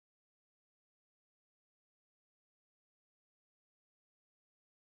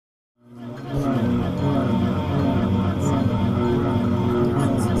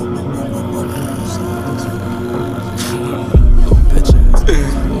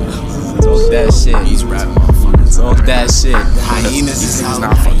that shit. These rap motherfuckers. Talk that shit. Hyenas These is niggas out.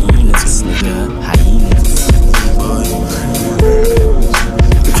 not fucking hyenas, nigga. Hyenas.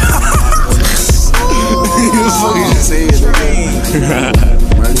 You fucking say it.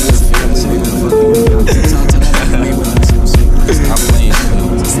 Stop playing.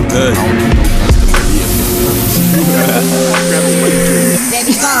 It's good.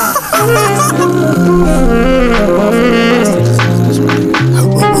 Baby bomb.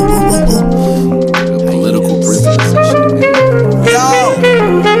 Political prisoners and shit. Yo!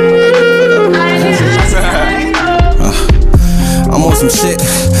 I'm on some shit.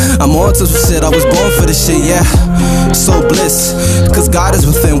 I'm on to some shit. I was born for this shit, yeah. So bliss, cause God is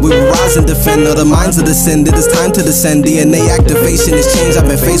within. We will rise and defend all the minds of the sin. It is time to descend. DNA activation is change. I've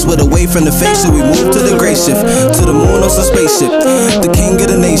been faced with away from the fake shit. We move to the great shift, to the moon on some spaceship. The king of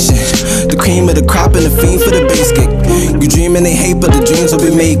the nation, the cream of the crop and the fiend for the base kick. You dream and they hate, but the dreams will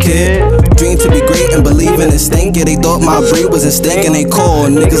be made, kid. Dream to be great and believe in it, stink it. They thought my breed wasn't stinking. They call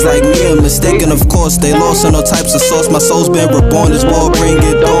niggas like me are mistaken. Of course, they lost on all types of sauce. My soul's been reborn. This war, bring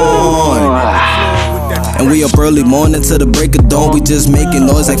it on. And we up early morning to the break of dawn. We just making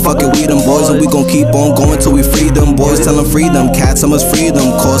noise like fuck it, we them boys. And we gon' keep on going till we free them boys. Tell them freedom, cats, I must freedom.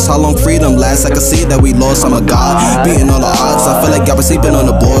 Course, how long freedom lasts? I can see that we lost, I'm a god, beating all the odds. I feel like I was sleeping on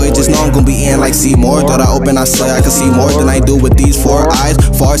the boy. Just know I'm gon' be in like Seymour. Thought I open, I say I can see more than I do with these 4 eyes.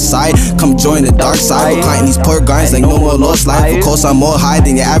 Far side, come join the dark side. We're climbing these pork grinds like no more lost life. Of course, I'm more high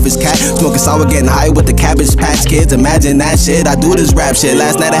than your average cat. Smoking sour, getting high with the Cabbage Patch Kids. Imagine that shit, I do this rap shit.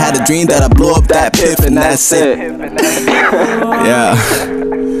 Last night I had a dream that I blew up that piff and that's it. Yeah.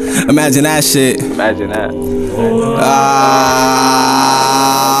 Imagine that shit. Imagine that.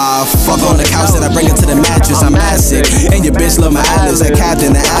 Fuck on the couch, then I bring it to the mattress. I'm acid, and your bitch love my atlas. That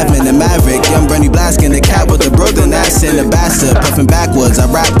captain, the admin, the maverick. Young Bernie Blaskin, the cat with the Brooklyn accent. The bastard, puffing backwards. I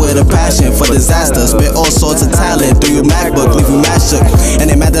rap with a passion for disaster. Spit all sorts of talent through your MacBook, leave you mashed up. And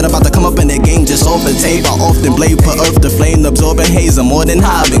they mad that I'm about to come up in the game, just open tape. I often blade, put earth to flame, absorbing haze. I'm more than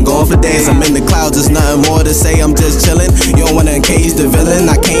high, been going for days. I'm in the clouds, there's nothing more to say. I'm just chilling. You don't wanna encage the villain.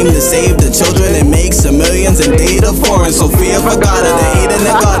 I came to save the children and make some millions and data foreign. Sophia forgot her, the hate in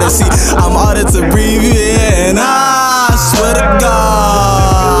the garden. See, I'm harder to breathe in. I swear to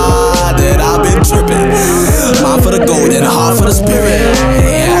God that I've been tripping. Mind for the gold and a heart for the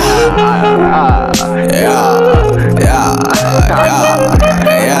spirit.